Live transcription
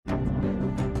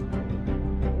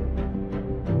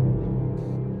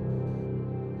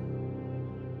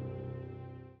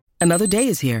Another day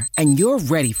is here, and you're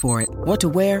ready for it. What to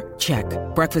wear? Check.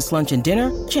 Breakfast, lunch, and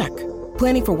dinner? Check.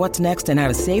 Planning for what's next and how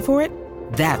to save for it?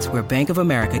 That's where Bank of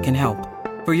America can help.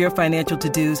 For your financial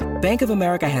to-dos, Bank of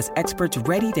America has experts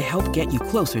ready to help get you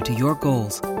closer to your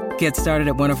goals. Get started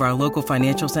at one of our local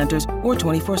financial centers or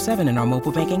 24/7 in our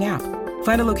mobile banking app.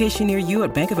 Find a location near you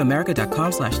at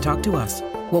bankofamerica.com/talktous.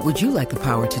 What would you like the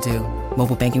power to do?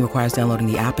 Mobile banking requires downloading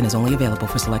the app and is only available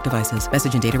for select devices.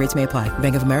 Message and data rates may apply.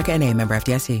 Bank of America N.A., member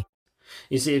FDIC.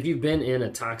 You see, if you've been in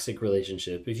a toxic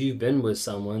relationship, if you've been with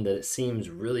someone that it seems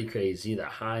really crazy, the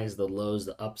highs, the lows,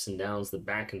 the ups and downs, the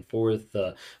back and forth,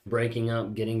 the breaking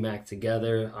up, getting back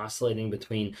together, oscillating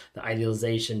between the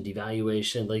idealization,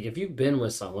 devaluation, like if you've been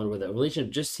with someone where that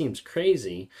relationship just seems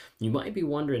crazy, you might be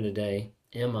wondering today,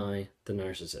 am I the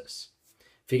narcissist?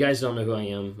 If you guys don't know who I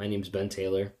am, my name is Ben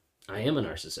Taylor. I am a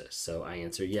narcissist, so I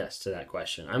answer yes to that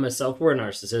question. I'm a self-aware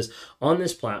narcissist on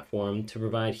this platform to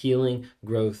provide healing,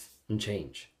 growth, and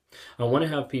change. I want to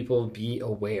have people be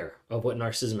aware of what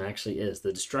narcissism actually is,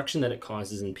 the destruction that it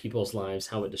causes in people's lives,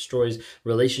 how it destroys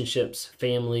relationships,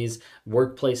 families,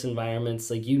 workplace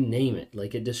environments, like you name it.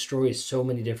 Like it destroys so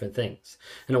many different things.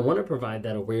 And I want to provide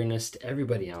that awareness to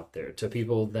everybody out there, to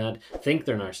people that think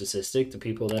they're narcissistic, to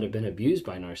people that have been abused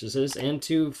by narcissists, and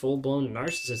to full-blown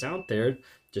narcissists out there,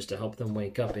 just to help them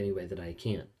wake up any way that I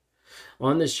can.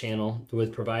 On this channel,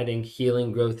 with providing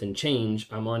healing, growth, and change,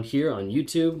 I'm on here on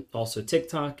YouTube, also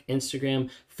TikTok, Instagram,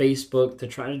 Facebook, to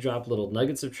try to drop little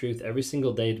nuggets of truth every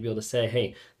single day to be able to say,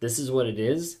 hey, this is what it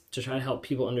is, to try to help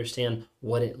people understand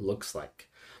what it looks like.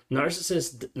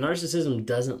 Narcissism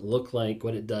doesn't look like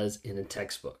what it does in a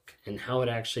textbook, and how it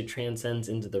actually transcends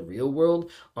into the real world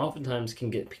oftentimes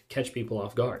can catch people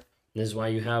off guard. This is why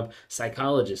you have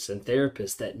psychologists and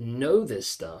therapists that know this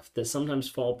stuff that sometimes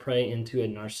fall prey into a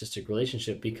narcissistic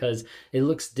relationship because it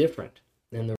looks different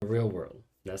than the real world.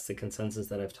 That's the consensus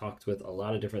that I've talked with a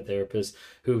lot of different therapists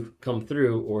who've come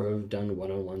through or who've done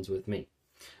one-on-ones with me.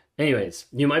 Anyways,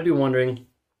 you might be wondering,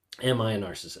 am I a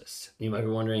narcissist? You might be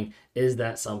wondering, is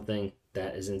that something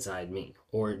that is inside me?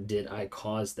 Or did I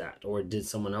cause that? Or did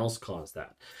someone else cause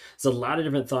that? There's a lot of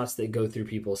different thoughts that go through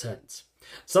people's heads.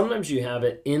 Sometimes you have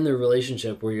it in the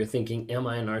relationship where you're thinking, am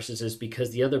I a narcissist? Because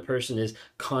the other person is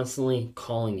constantly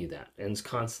calling you that and is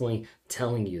constantly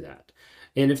telling you that.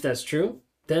 And if that's true,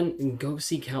 then go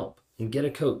seek help and get a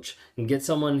coach and get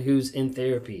someone who's in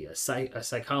therapy, a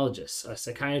psychologist, a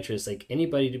psychiatrist, like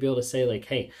anybody to be able to say like,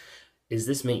 hey, is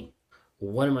this me?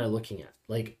 What am I looking at?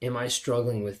 Like, am I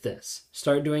struggling with this?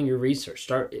 Start doing your research.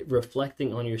 Start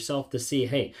reflecting on yourself to see,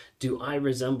 hey, do I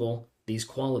resemble these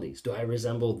qualities? Do I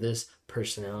resemble this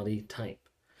personality type?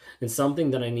 It's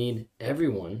something that I need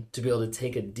everyone to be able to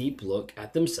take a deep look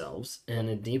at themselves and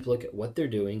a deep look at what they're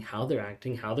doing, how they're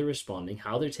acting, how they're responding,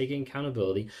 how they're taking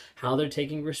accountability, how they're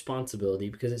taking responsibility,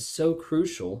 because it's so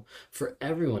crucial for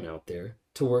everyone out there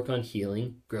to work on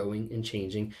healing, growing, and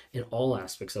changing in all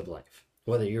aspects of life.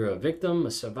 Whether you're a victim,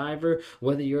 a survivor,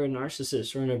 whether you're a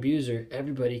narcissist or an abuser,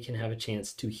 everybody can have a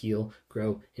chance to heal,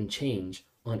 grow, and change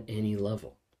on any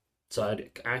level. So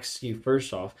I'd ask you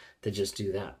first off to just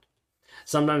do that.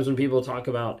 Sometimes when people talk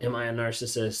about, am I a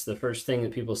narcissist? The first thing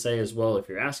that people say is, well, if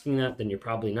you're asking that, then you're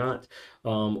probably not.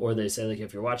 Or they say, like,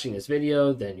 if you're watching this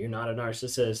video, then you're not a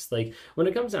narcissist. Like, when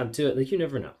it comes down to it, like, you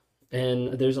never know.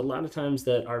 And there's a lot of times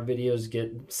that our videos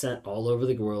get sent all over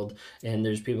the world, and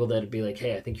there's people that would be like,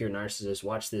 hey, I think you're a narcissist,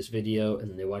 watch this video, and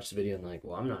then they watch the video and they're like,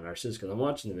 well, I'm not a narcissist because I'm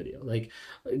watching the video. Like,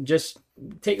 just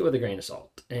take it with a grain of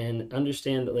salt and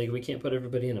understand that, like, we can't put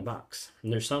everybody in a box.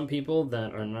 And there's some people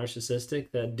that are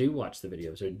narcissistic that do watch the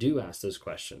videos or do ask those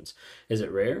questions. Is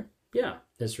it rare? Yeah,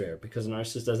 it's rare, because a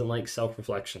narcissist doesn't like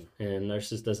self-reflection, and a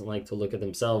narcissist doesn't like to look at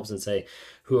themselves and say,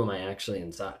 who am I actually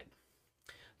inside?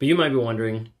 But you might be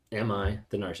wondering, am I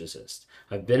the narcissist?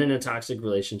 I've been in a toxic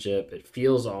relationship. It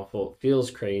feels awful. It feels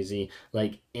crazy.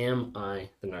 Like, am I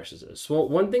the narcissist? Well,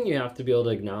 one thing you have to be able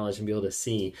to acknowledge and be able to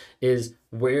see is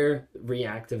where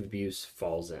reactive abuse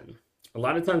falls in. A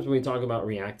lot of times when we talk about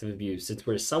reactive abuse, it's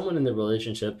where someone in the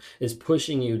relationship is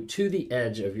pushing you to the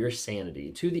edge of your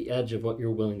sanity, to the edge of what you're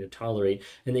willing to tolerate,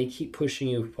 and they keep pushing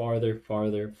you farther,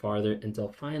 farther, farther, until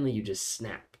finally you just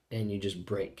snap and you just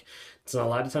break. So a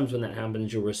lot of times when that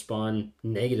happens, you'll respond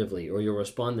negatively, or you'll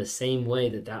respond the same way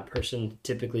that that person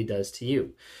typically does to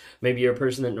you. Maybe you're a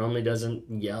person that normally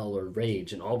doesn't yell or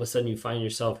rage, and all of a sudden you find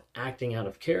yourself acting out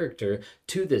of character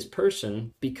to this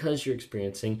person because you're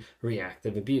experiencing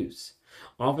reactive abuse.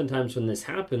 Oftentimes when this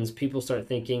happens, people start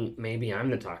thinking, maybe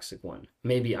I'm the toxic one.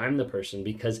 Maybe I'm the person,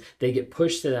 because they get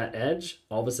pushed to that edge,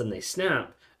 all of a sudden they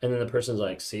snap, and then the person's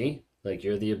like, see, Like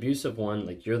you're the abusive one,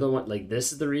 like you're the one, like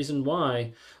this is the reason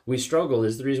why we struggle.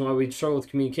 This is the reason why we struggle with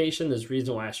communication. This is the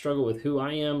reason why I struggle with who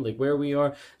I am, like where we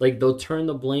are. Like they'll turn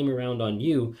the blame around on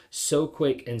you so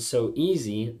quick and so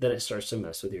easy that it starts to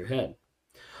mess with your head.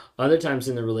 Other times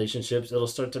in the relationships, it'll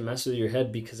start to mess with your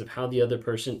head because of how the other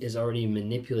person is already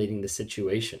manipulating the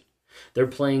situation. They're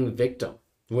playing victim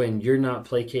when you're not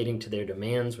placating to their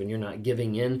demands, when you're not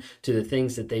giving in to the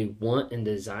things that they want and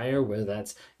desire, whether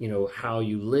that's, how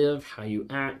you live, how you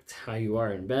act, how you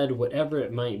are in bed, whatever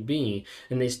it might be.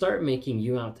 And they start making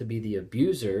you out to be the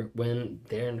abuser when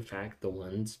they're in fact the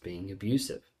ones being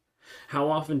abusive. How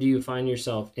often do you find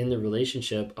yourself in the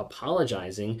relationship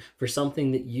apologizing for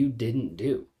something that you didn't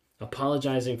do?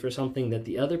 Apologizing for something that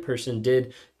the other person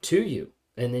did to you,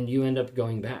 and then you end up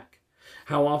going back.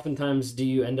 How oftentimes do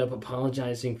you end up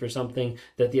apologizing for something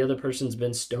that the other person's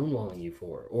been stonewalling you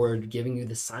for, or giving you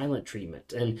the silent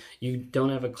treatment, and you don't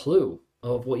have a clue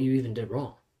of what you even did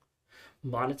wrong? A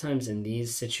lot of times in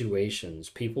these situations,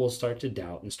 people start to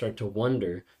doubt and start to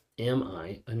wonder, am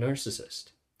I a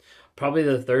narcissist? Probably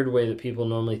the third way that people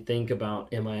normally think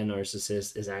about, am I a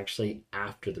narcissist, is actually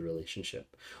after the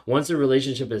relationship. Once the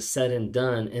relationship is said and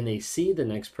done and they see the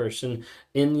next person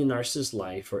in the narcissist's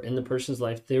life or in the person's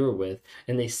life they were with,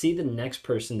 and they see the next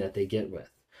person that they get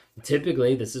with.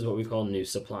 Typically, this is what we call new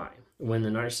supply. When the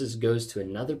narcissist goes to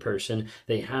another person,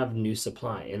 they have new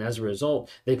supply. And as a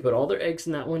result, they put all their eggs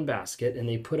in that one basket and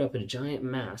they put up a giant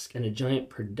mask and a giant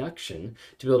production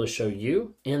to be able to show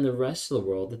you and the rest of the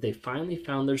world that they finally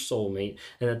found their soulmate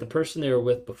and that the person they were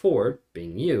with before,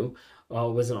 being you,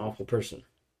 was an awful person.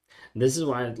 This is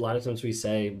why a lot of times we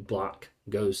say block,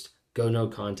 ghost, go no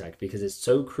contact, because it's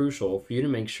so crucial for you to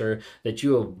make sure that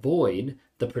you avoid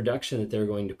the production that they're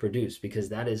going to produce, because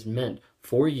that is meant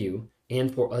for you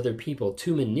and for other people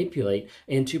to manipulate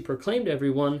and to proclaim to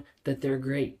everyone that they're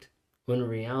great, when in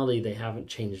reality they haven't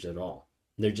changed at all.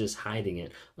 They're just hiding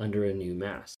it under a new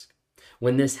mask.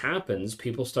 When this happens,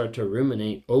 people start to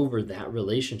ruminate over that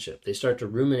relationship. They start to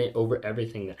ruminate over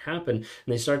everything that happened,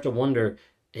 and they start to wonder,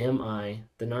 am I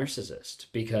the narcissist?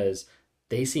 Because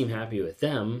they seem happy with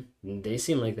them. They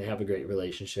seem like they have a great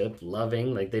relationship,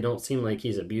 loving, like they don't seem like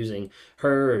he's abusing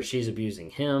her or she's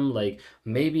abusing him. Like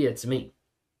maybe it's me.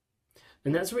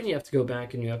 And that's when you have to go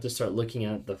back and you have to start looking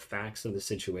at the facts of the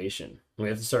situation. We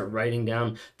have to start writing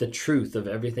down the truth of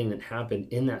everything that happened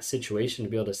in that situation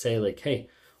to be able to say, like, hey,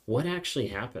 what actually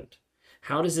happened?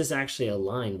 How does this actually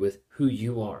align with who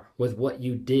you are, with what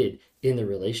you did in the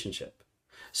relationship?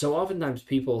 So oftentimes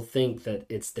people think that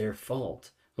it's their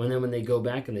fault. And then when they go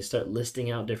back and they start listing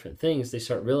out different things, they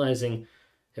start realizing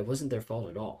it wasn't their fault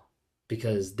at all,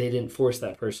 because they didn't force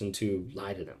that person to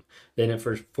lie to them. They didn't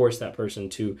force that person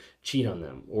to cheat on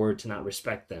them or to not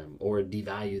respect them or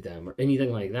devalue them or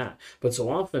anything like that. But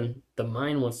so often the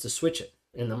mind wants to switch it,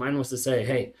 and the mind wants to say,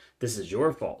 hey, this is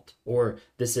your fault, or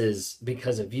this is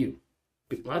because of you.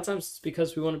 A lot of times it's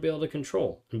because we want to be able to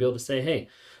control and be able to say, hey,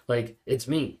 like, it's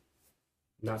me,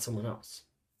 not someone else.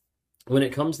 When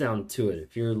it comes down to it,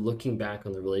 if you're looking back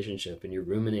on the relationship and you're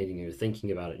ruminating, you're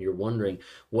thinking about it, and you're wondering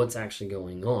what's actually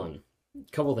going on,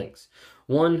 a couple things.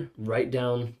 One, write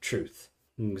down truth.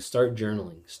 Start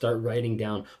journaling. Start writing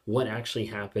down what actually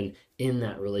happened in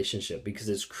that relationship, because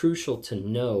it's crucial to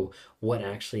know what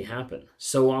actually happened.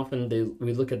 So often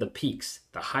we look at the peaks,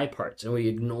 the high parts, and we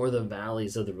ignore the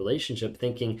valleys of the relationship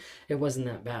thinking it wasn't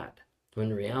that bad, when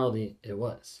in reality it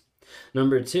was.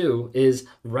 Number two is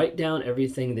write down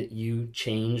everything that you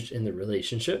changed in the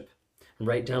relationship.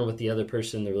 Write down what the other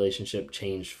person in the relationship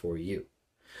changed for you.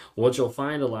 What you'll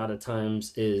find a lot of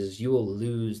times is you will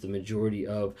lose the majority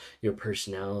of your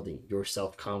personality, your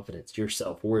self-confidence, your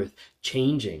self-worth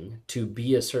changing to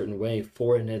be a certain way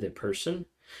for another person,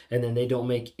 and then they don't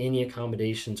make any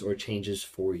accommodations or changes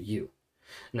for you.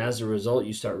 And as a result,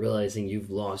 you start realizing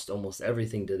you've lost almost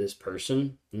everything to this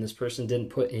person, and this person didn't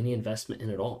put any investment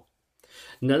in at all.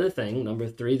 Another thing, number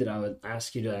three, that I would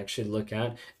ask you to actually look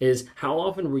at is how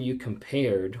often were you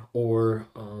compared or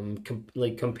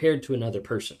compared to another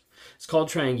person? It's called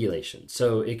triangulation.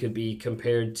 So it could be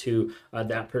compared to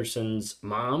that person's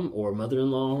mom or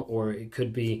mother-in-law, or it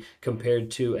could be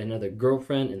compared to another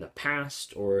girlfriend in the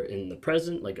past or in the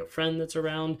present, like a friend that's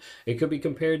around. It could be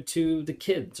compared to the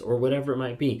kids or whatever it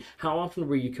might be. How often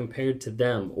were you compared to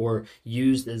them or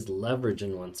used as leverage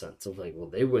in one sense of like, well,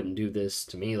 they wouldn't do this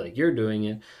to me like you're doing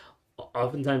it?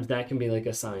 Oftentimes that can be like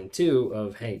a sign too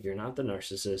of, hey, you're not the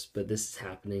narcissist, but this is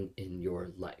happening in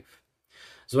your life.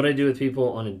 So what I do with people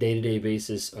on a day-to-day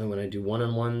basis, when I do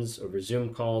one-on-ones over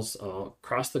Zoom calls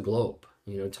across the globe,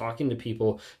 talking to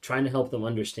people, trying to help them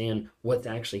understand what's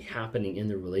actually happening in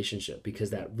the relationship, because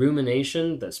that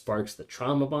rumination that sparks the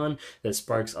trauma bond, that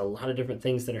sparks a lot of different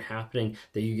things that are happening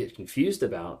that you get confused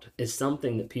about, is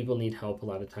something that people need help a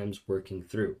lot of times working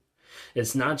through.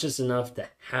 It's not just enough to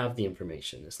have the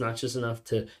information. It's not just enough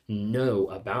to know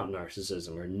about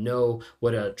narcissism or know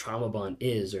what a trauma bond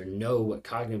is or know what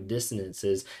cognitive dissonance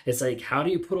is. It's like, how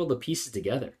do you put all the pieces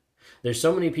together? There's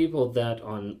so many people that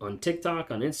on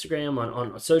TikTok, on Instagram,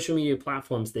 on social media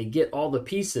platforms, they get all the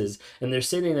pieces and they're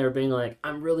sitting there being like,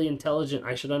 I'm really intelligent,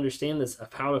 I should understand this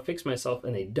of how to fix myself.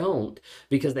 And they don't,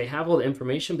 because they have all the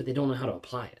information, but they don't know how to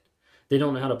apply it. They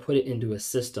don't know how to put it into a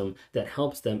system that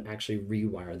helps them actually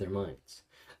rewire their minds.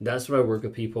 That's what I work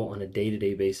with people on a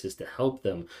day-to-day basis, to help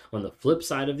them on the flip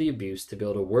side of the abuse, to be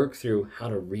able to work through how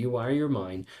to rewire your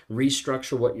mind,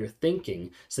 restructure what you're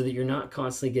thinking so that you're not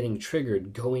constantly getting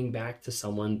triggered going back to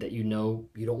someone that you know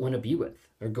you don't want to be with,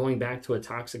 or going back to a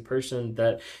toxic person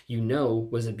that you know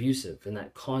was abusive and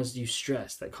that caused you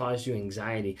stress, that caused you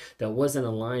anxiety, that wasn't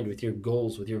aligned with your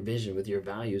goals, with your vision, with your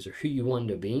values, or who you wanted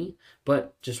to be,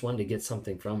 but just wanted to get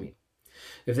something from you.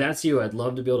 If that's you, I'd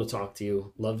love to be able to talk to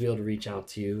you, love to be able to reach out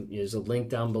to you. There's a link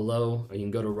down below, or you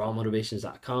can go to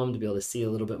rawmotivations.com to be able to see a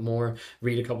little bit more,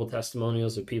 read a couple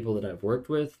testimonials of people that I've worked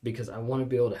with, because I want to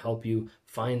be able to help you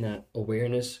find that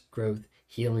awareness, growth,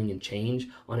 healing, and change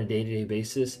on a day-to-day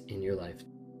basis in your life.